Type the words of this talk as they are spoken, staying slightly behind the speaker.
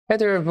Hey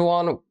there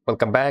everyone,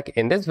 welcome back.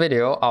 In this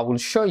video I will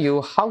show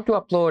you how to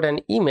upload an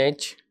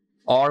image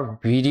or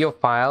video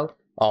file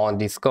on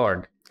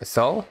Discord.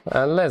 So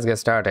let's get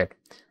started.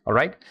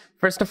 Alright,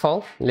 first of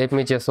all let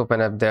me just open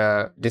up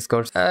the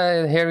Discord.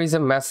 Here is a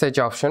message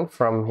option.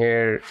 From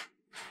here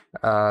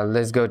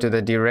let's go to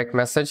the direct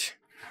message.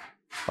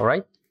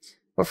 Alright,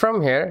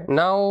 from here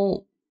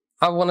now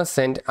I want to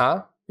send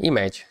a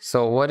image.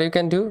 So what you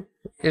can do,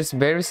 it's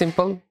very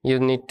simple. You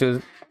need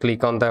to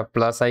click on the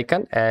plus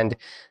icon and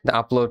the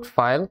upload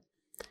file.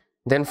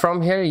 Then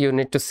from here you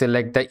need to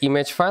select the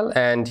image file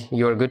and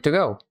you're good to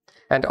go.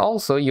 And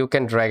also you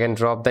can drag and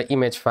drop the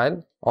image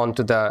file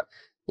onto the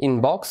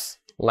inbox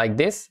like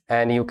this,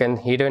 and you can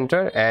hit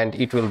enter and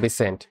it will be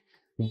sent.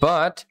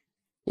 But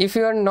if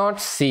you are not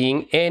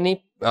seeing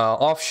any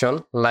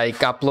option like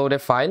upload a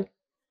file,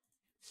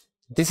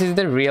 this is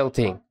the real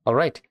thing. All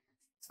right,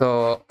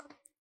 so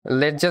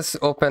let's just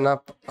open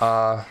up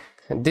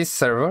this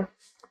server.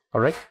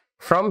 All right,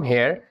 from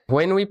here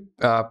when we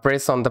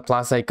press on the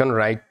plus icon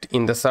right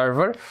in the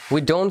server,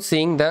 we don't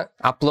seeing the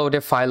upload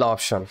a file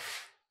option.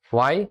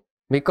 Why?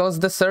 Because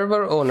the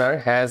server owner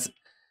has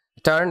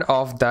turned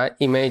off the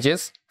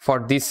images for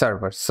this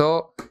server,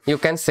 so you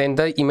can send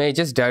the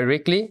images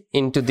directly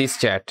into this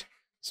chat.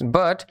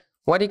 But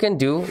what you can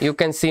do, you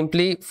can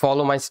simply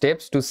follow my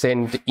steps to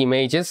send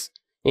images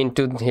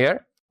into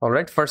here. All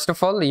right, first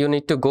of all you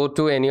need to go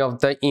to any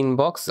of the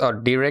inbox or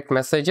direct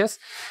messages,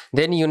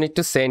 then you need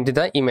to send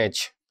the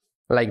image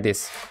like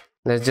this.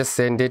 Let's just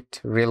send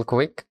it real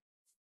quick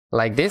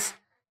like this.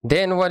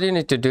 Then what you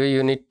need to do,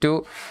 you need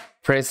to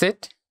press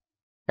it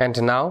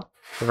and now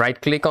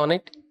right click on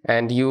it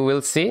and you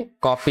will see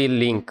copy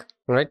link.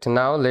 Right,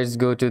 now let's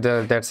go to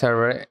that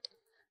server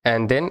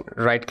and then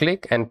right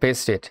click and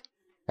paste it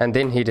and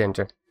then hit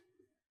enter,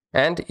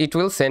 and it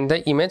will send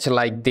the image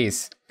like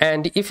this.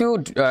 And if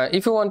you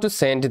want to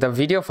send the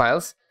video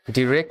files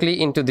directly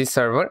into this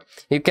server,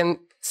 you can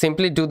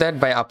simply do that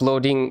by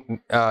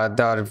uploading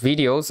the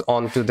videos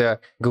onto the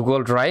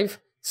Google Drive.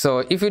 So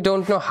if you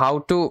don't know how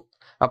to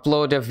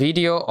upload a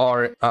video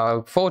or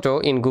a photo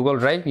in Google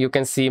Drive, you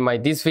can see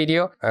this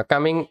video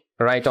coming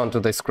right onto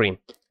the screen.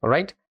 All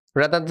right,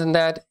 rather than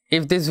that,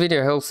 if this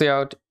video helps you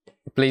out,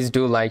 please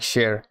do like,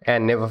 share,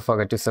 and never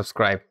forget to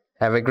subscribe.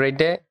 Have a great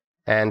day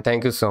and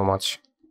thank you so much.